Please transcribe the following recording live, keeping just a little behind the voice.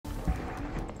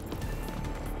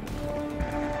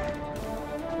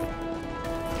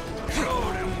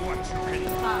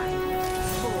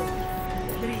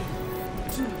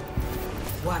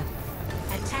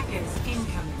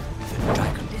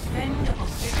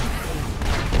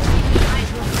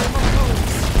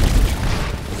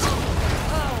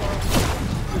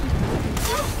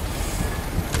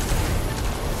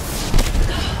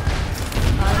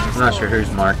not sure who's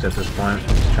marked at this point.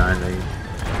 Just trying to.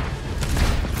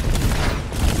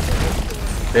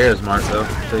 Farrah's marked though,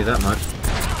 I'll tell you that much.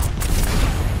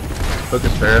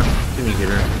 Focus Farrah. Can you get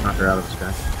her? Knock her out of the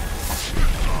sky.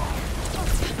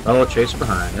 Oh, chase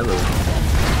behind. Hello.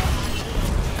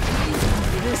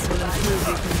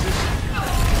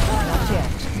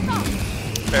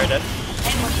 Farrah dead.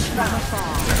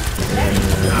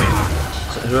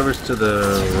 So whoever's to the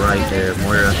right there,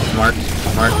 Moira, marked.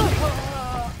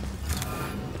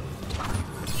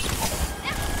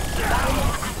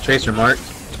 Tracer marked.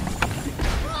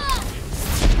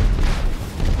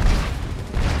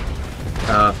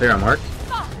 Farrah marked.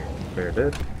 Farrah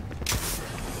dead.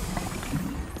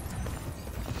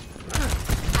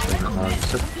 Oh, it's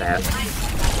so fast.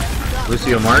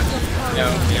 Lucio marked. No,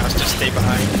 you must just stay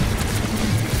behind.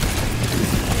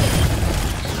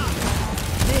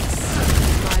 This is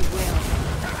my will.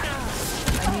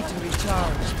 I need to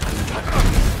recharge.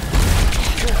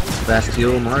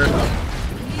 Bastille marked.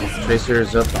 Tracer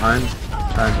is up behind,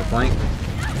 trying to flank.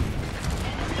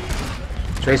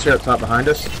 Tracer up top behind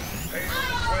us.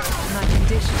 My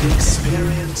condition.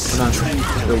 Experience Come on, let's go.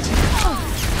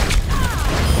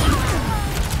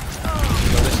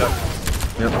 Blow this up.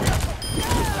 Yep.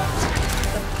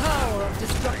 The power of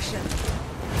destruction.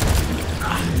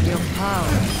 Your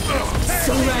power.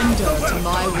 Surrender to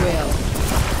my will.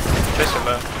 Tracer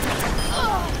low.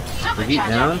 The heat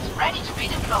down. Ready to be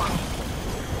deployed.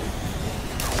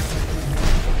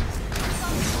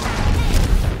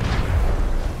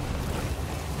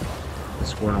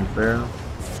 Squad on Farrah.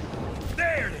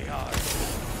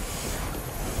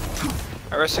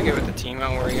 I rest to get with the team. I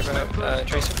don't worry about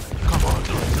Tracer.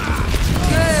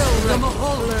 Gale them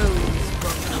hollows.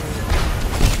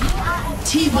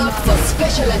 Team up for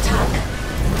special attack.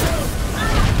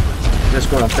 This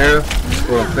squad on Farrah.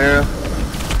 Squad on Farrah.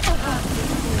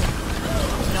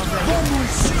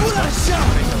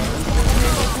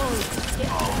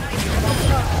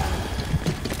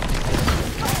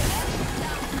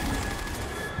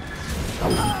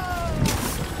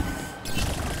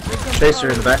 Tracer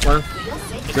in the back line.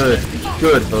 Good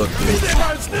hook.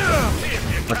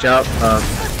 Watch out.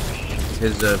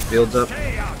 His field's up.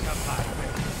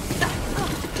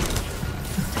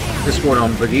 This squad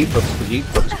on Brigitte.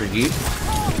 Focus Brigitte.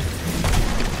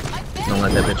 Don't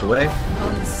let that bitch away.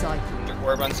 Uncycled.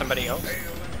 Orb on somebody else.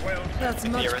 That's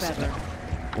much arrested better.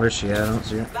 Where's she at? I don't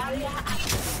see her.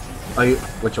 Oh, you,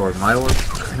 which orb? My orb?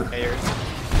 Hey, yours.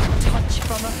 Touch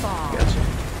from afar. Gotcha.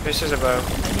 Tracer's above.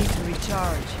 I need to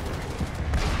recharge.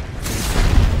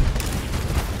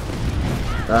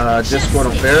 This squad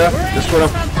on Farrah. This squad on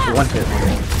one hit.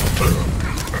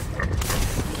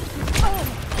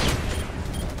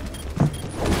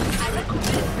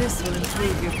 This will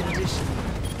improve your condition.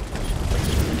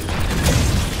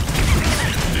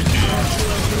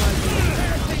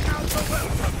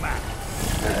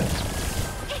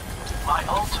 My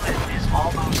ultimate is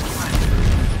almost ready.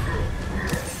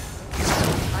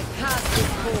 I cast the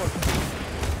cord.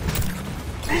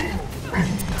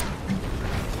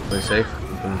 Play safe.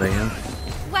 Come back in.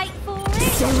 Wait for it.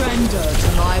 Surrender to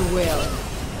my will.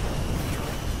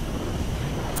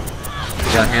 You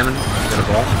got a Hammond? You got a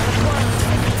ball?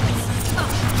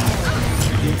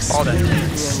 All that.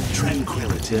 Experience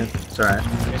tranquility. Yeah, it's alright.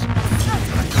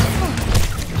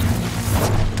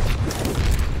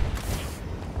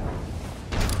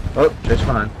 Oh, Trace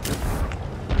behind.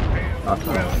 Oh,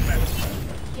 come on.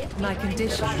 My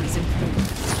condition is improved.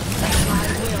 My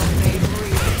will made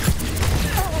real.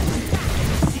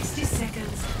 60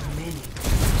 seconds remaining.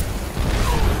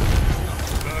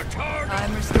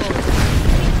 I'm restored.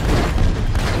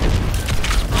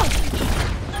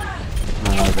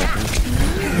 Come on, all back in.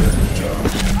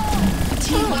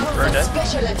 Team up for Dead.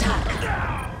 special attack.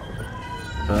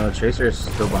 Tracer is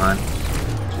still behind.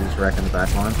 She's wrecking the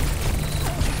back line.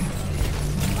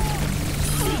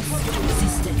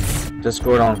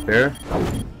 Discord on Farrah.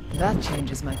 That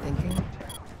changes my thinking.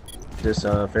 This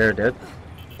Farrah dead.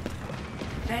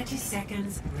 30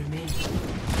 seconds remaining.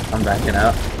 I'm backing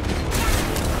out.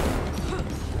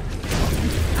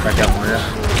 Back out Moira.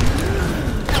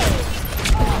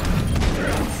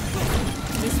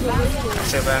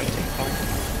 Save that.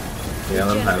 Yeah,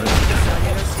 let him have it.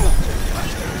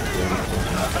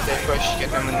 They push. Get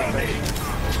them when they push.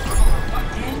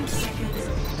 10 seconds.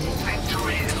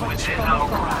 Victory is within our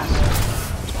grasp.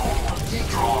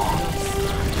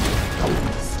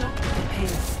 Stop the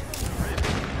pace.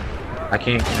 I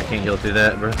can't heal through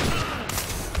that, bro.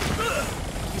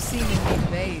 You see me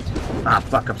invade. Ah,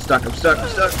 fuck! I'm stuck. You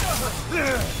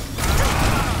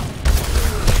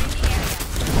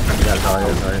got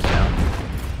Zarya down.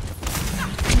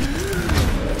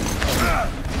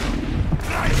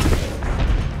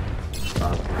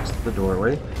 the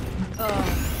doorway.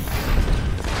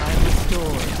 I'm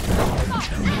restored.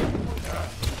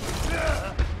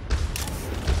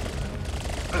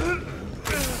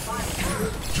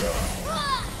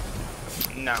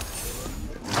 No.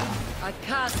 I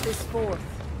cast this forth.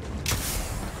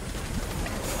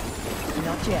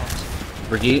 Not yet.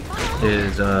 Brigitte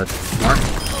is marked.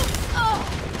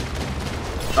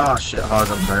 Oh shit, Hog,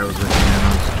 I'm sorry, I was with you, man. I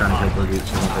was trying to kill Brigitte,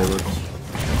 so they would.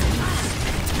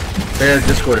 Fair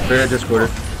discorded, fair discorded.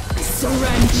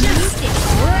 Justice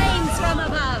reigns from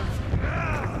above.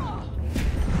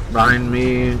 Behind me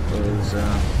is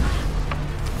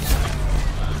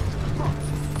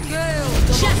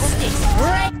Justice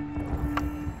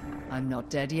reigns. I'm not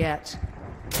dead yet.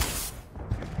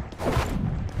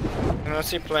 I'm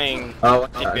mostly playing oh,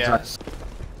 DPS.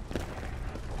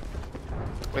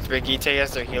 With Brigitte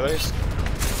as their healers.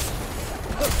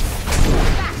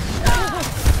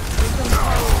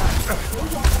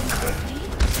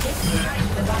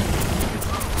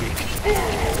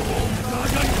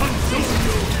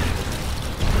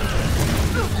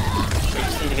 We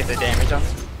just need to get the damage on.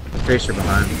 Tracer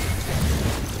behind.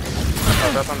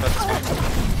 Oh, that's on the spot.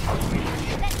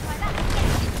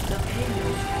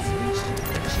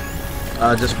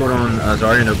 Discord on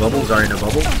Zarya, no bubble, Zarya, no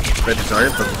bubble. Red to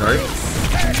Zarya, purple Zarya.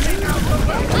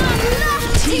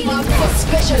 Team up for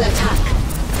special attack.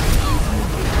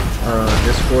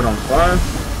 Discord on fire.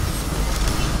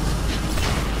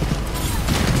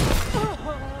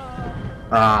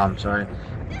 Ah, I'm sorry.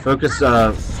 Focus,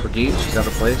 Brigitte, she's out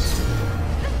of place.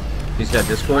 He's got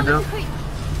Discord now.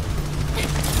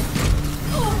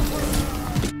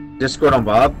 Discord on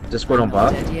Bob, Discord on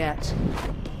Bob. Not dead yet.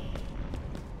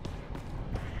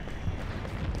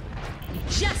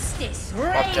 Justice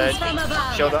reigns dead. from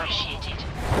above. Shield up.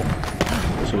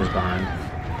 She was behind.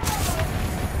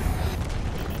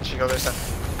 She go this side.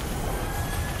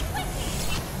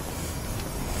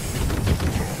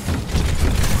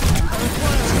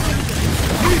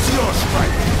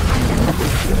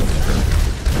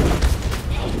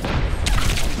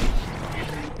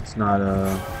 It's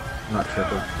not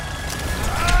triple.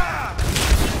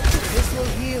 This will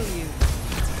heal you.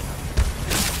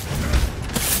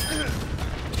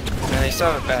 And they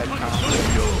still have a bad comp.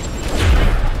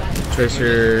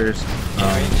 Tracer's,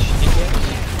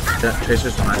 yeah,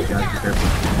 Tracer's behind, guys, be careful.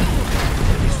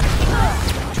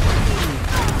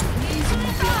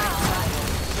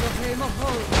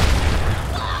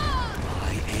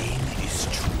 My aim is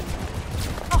true.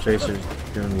 Tracer's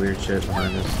doing weird shit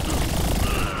behind us.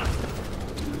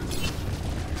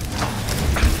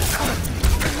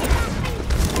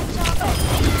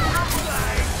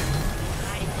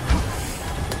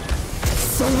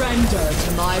 Surrender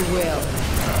to my will.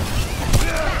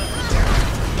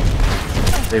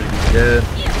 David, he's dead.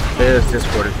 Fair is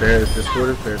discorded, fair is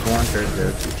discorded, fair is one, fair is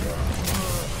dead.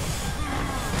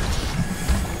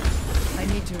 I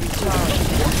need to recharge.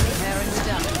 Preparing the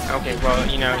dump. Okay, well,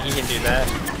 you know, he can do that.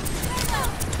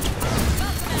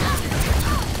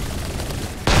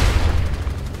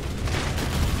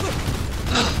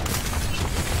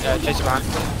 Chase it behind.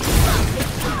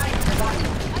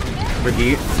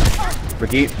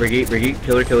 Brigitte,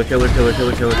 killer, killer, killer, killer,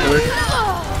 killer, killer, killer.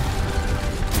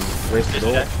 Wasted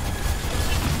ult.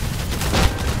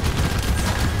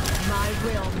 My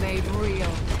will made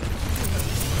real.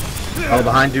 Oh,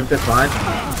 behind, Doomfist, behind.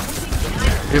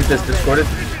 Doomfist discorded.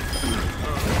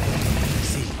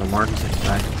 Oh, Mark,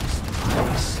 back.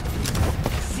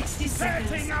 60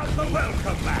 seconds.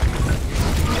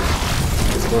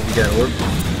 Orb, you got orb.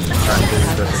 Try and do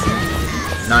this best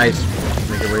again. Nice.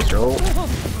 Make it waste your ult.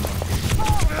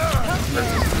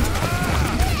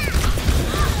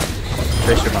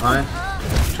 Tracer behind.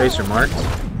 Tracer marked.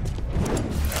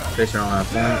 Tracer on that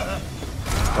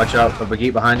point. Watch out for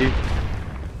Brigitte behind you.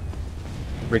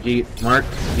 Brigitte marked.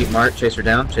 Brigitte marked. Chaser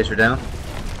down. Chaser down.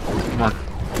 Come on.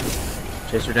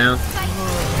 Chaser down.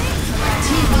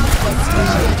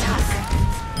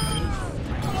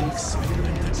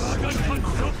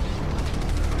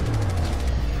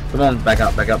 Come on, back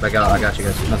out, back out, back out. I got you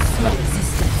guys. Come on, come on.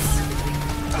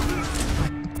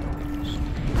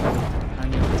 I'm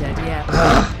not dead yet.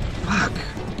 Fuck.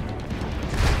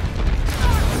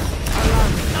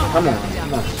 Come on,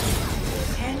 come on.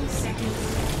 10 seconds.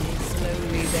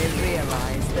 Slowly they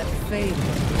realize that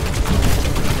favor.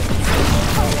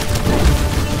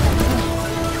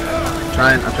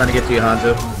 I'm trying to get to you,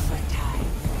 Hanzo.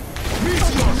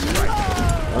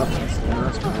 Oh,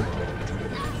 that's fine.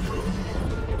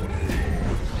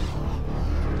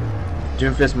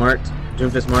 Doomfist marked.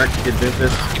 Doomfist marked. Get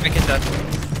Doomfist. Keep it that.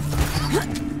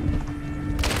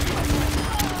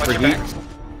 Watch your back.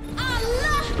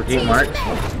 Repeat marked.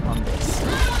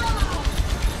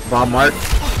 Bob marked.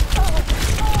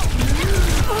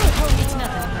 It's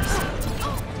nothing personal.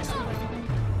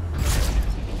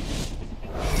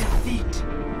 Defeat.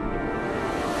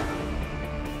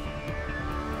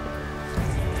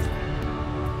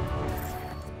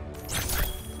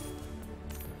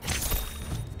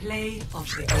 Play of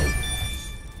the game.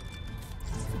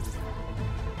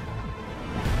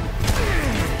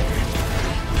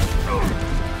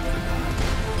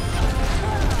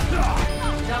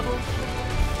 Double